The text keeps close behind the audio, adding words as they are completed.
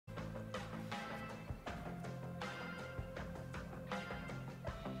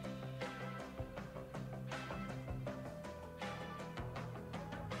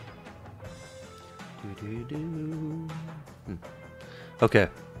Okay.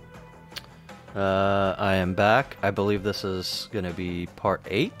 I am back. I believe this is gonna be part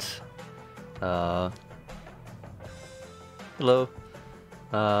 8. Hello.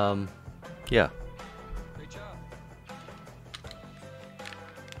 Yeah.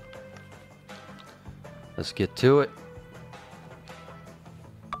 Let's get to it.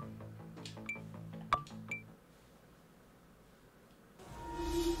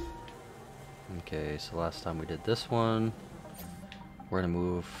 Okay, so last time we did this one. We're gonna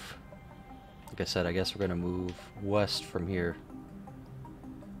move... Like I said, I guess we're gonna move west from here.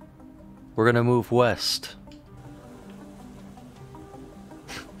 We're gonna move west.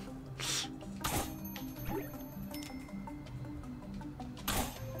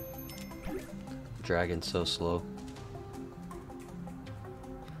 Dragon's so slow.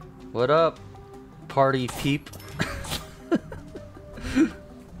 What up, party peep?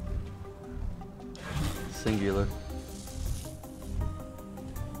 Singular.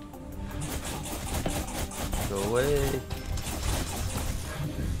 Go away.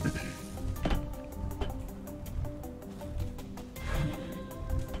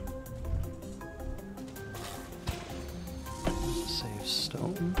 Save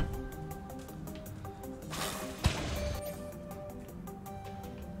stone.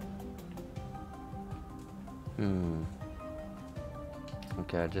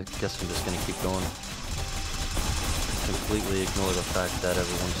 Okay, I guess I'm just gonna keep going. Completely ignore the fact that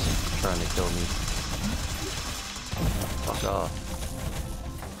everyone's trying to kill me. Fuck off.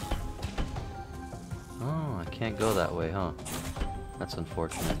 Oh, I can't go that way, huh? That's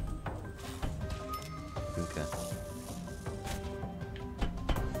unfortunate. Okay.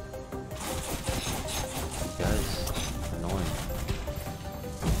 You guys, annoying.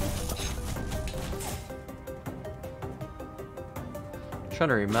 I'm trying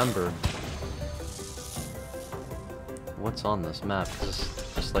to remember what's on this map, because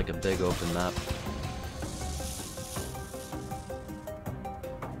it's just like a big open map.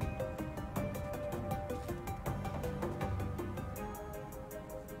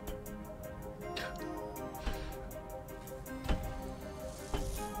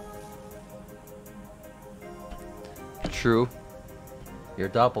 True. You're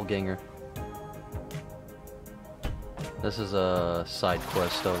a doppelganger. This is a side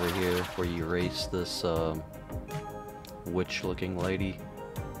quest over here where you race this witch-looking lady.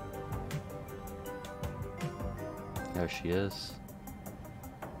 There she is.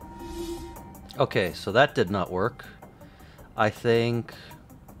 Okay, so that did not work. I think...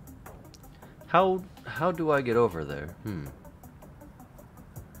 How do I get over there?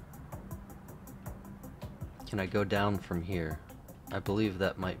 Can I go down from here? I believe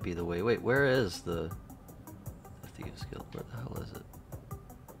that might be the way. Wait, where is the Thieves Guild? Where the hell is it?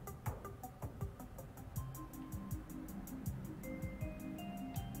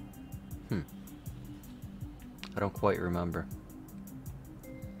 I don't quite remember.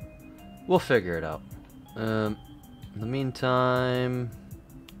 We'll figure it out. In the meantime,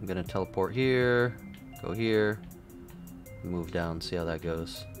 I'm gonna teleport here, go here, move down, see how that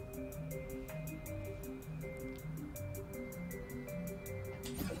goes.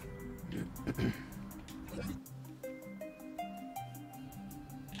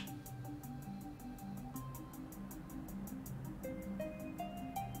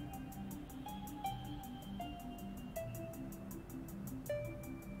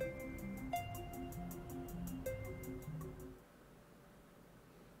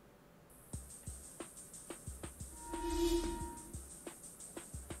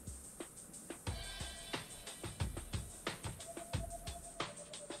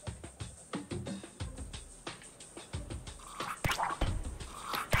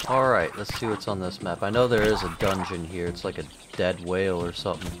 Alright, let's see what's on this map. I know there is a dungeon here. It's like a dead whale or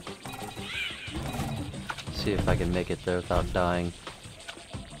something. Let's see if I can make it there without dying.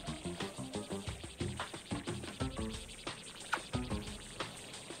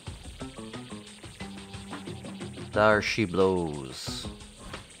 There she blows.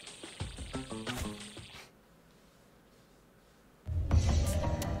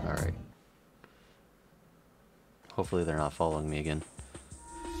 Alright. Hopefully they're not following me again.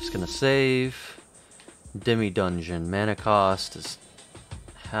 Just gonna save. Demi Dungeon. Mana cost is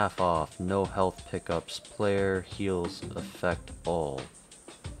half off. No health pickups. Player heals affect all.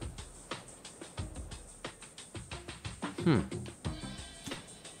 It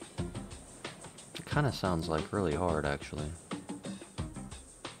kind of sounds like really hard, actually.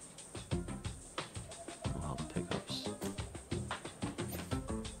 No health pickups.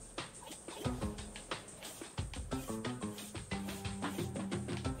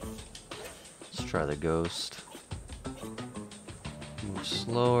 try the ghost. Move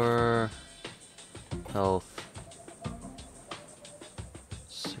slower. Health.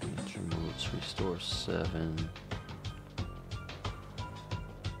 Signature moves. Restore 7.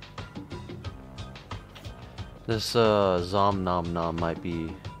 This Zom Nom Nom might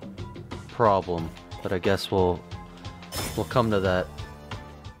be a problem, but I guess we'll come to that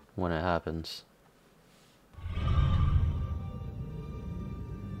when it happens.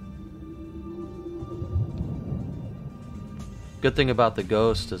 Good thing about the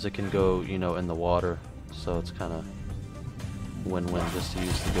ghost is it can go, you know, in the water, so it's kind of win-win just to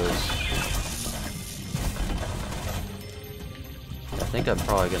use the ghost. I think I'm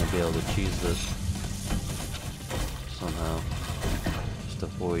probably going to be able to cheese this somehow. Just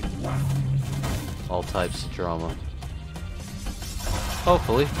avoid all types of drama.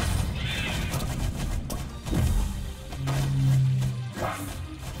 Hopefully.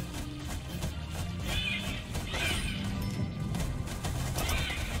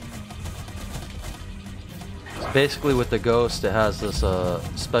 Basically with the ghost it has this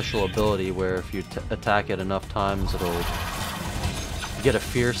special ability where if you attack it enough times it'll get a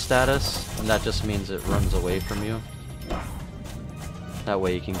fear status, and that just means it runs away from you. That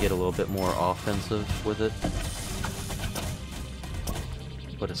way you can get a little bit more offensive with it.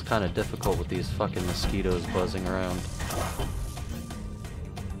 But it's kind of difficult with these fucking mosquitoes buzzing around.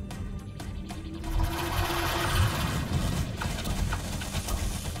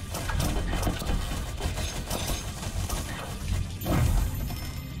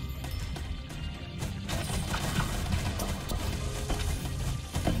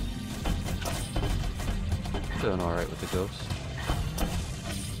 Doing alright with the ghost.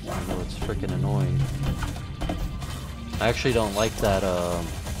 I know it's freaking annoying. I actually don't like that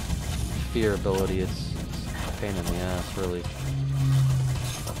fear ability. It's a pain in the ass, really.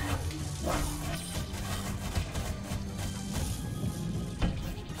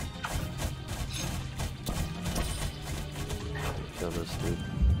 Kill this dude.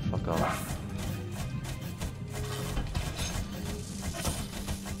 Fuck off.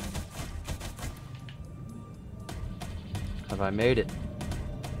 Have I made it?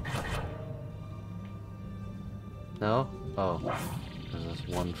 No? Oh. There's this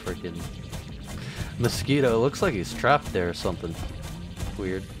one freaking mosquito. It looks like he's trapped there or something.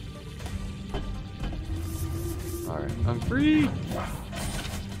 Weird. Alright, I'm free!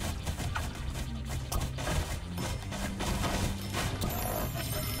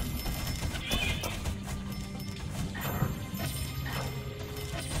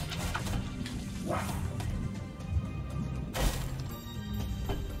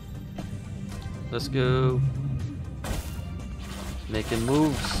 Let's go. Making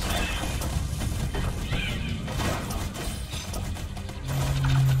moves.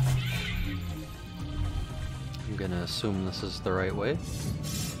 I'm gonna assume this is the right way.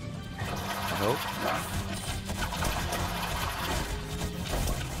 I hope.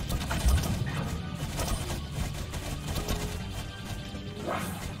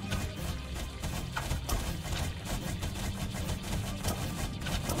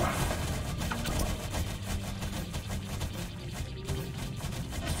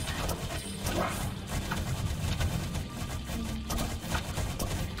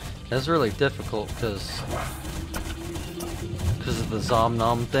 It's really difficult because of the Zom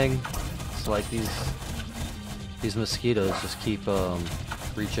Nom thing. It's like these mosquitoes just keep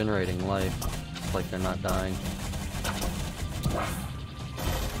regenerating life. It's like they're not dying.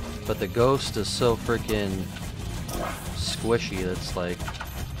 But the ghost is so freaking squishy that's like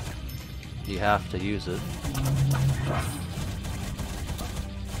you have to use it.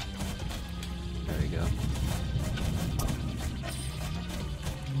 There you go.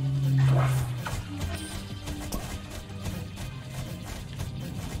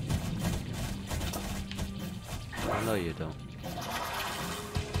 No, you don't.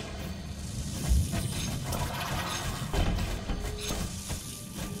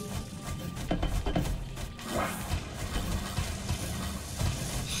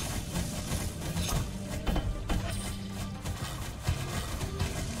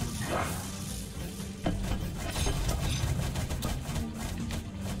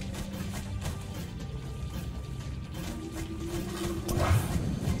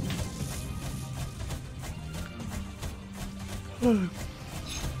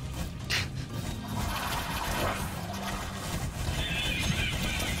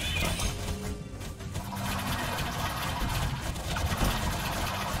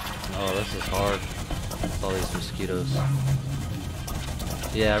 Oh, this is hard. With all these mosquitoes.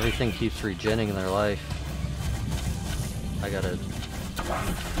 Yeah, everything keeps regenerating their life. I gotta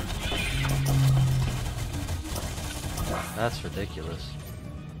That's ridiculous.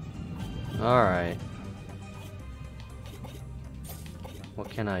 Alright. What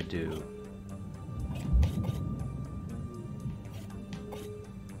can I do?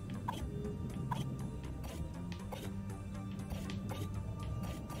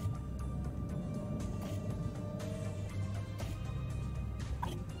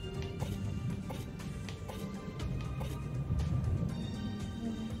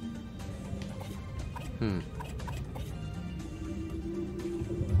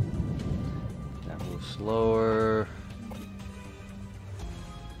 That moves slower.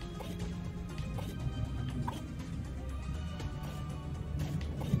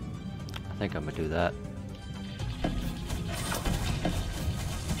 I think I'm gonna do that.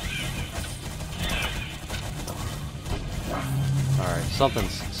 Alright,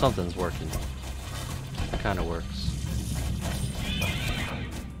 something's working. It kinda works.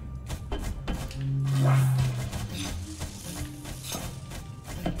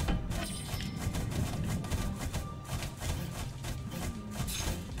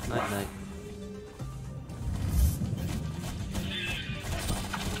 Night night.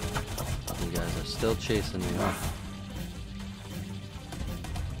 You guys are still chasing me, huh?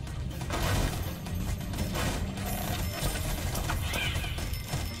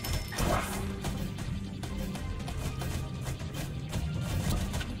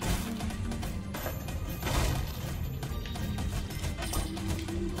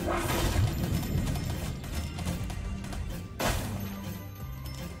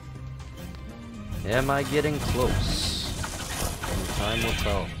 Am I getting close? Only time will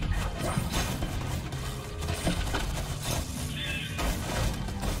tell.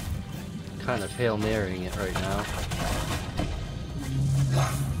 Kind of Hail Marying it right now.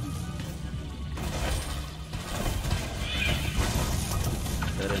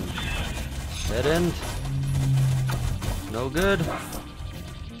 Dead end. Dead end. No good.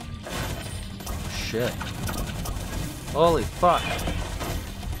 Shit. Holy fuck.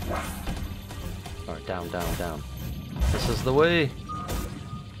 Alright, down, down, down. This is the way.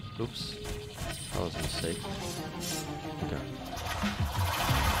 Oops. That was a mistake. Okay.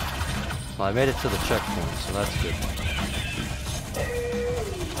 Well, I made it to the checkpoint, so that's good.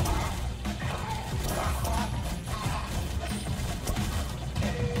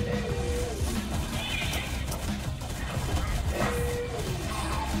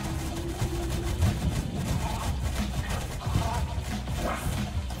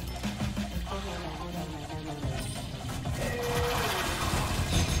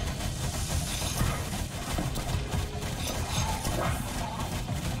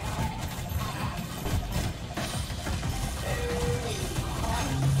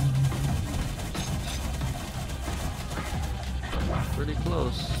 Pretty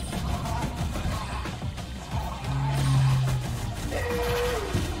close.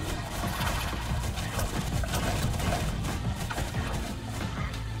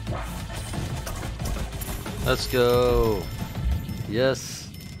 Let's go. Yes.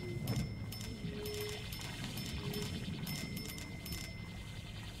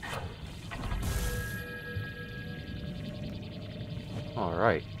 All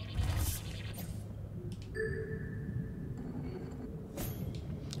right.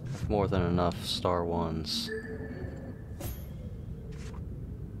 More than enough star ones.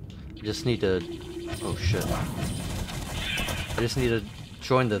 I just need to... Oh shit. I just need to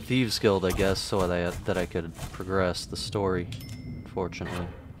join the Thieves Guild, I guess, so that I could progress the story, fortunately.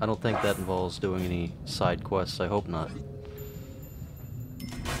 I don't think that involves doing any side quests, I hope not.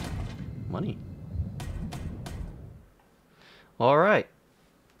 Money. Alright.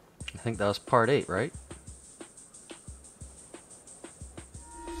 I think that was part 8, right?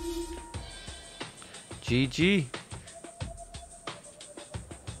 GG.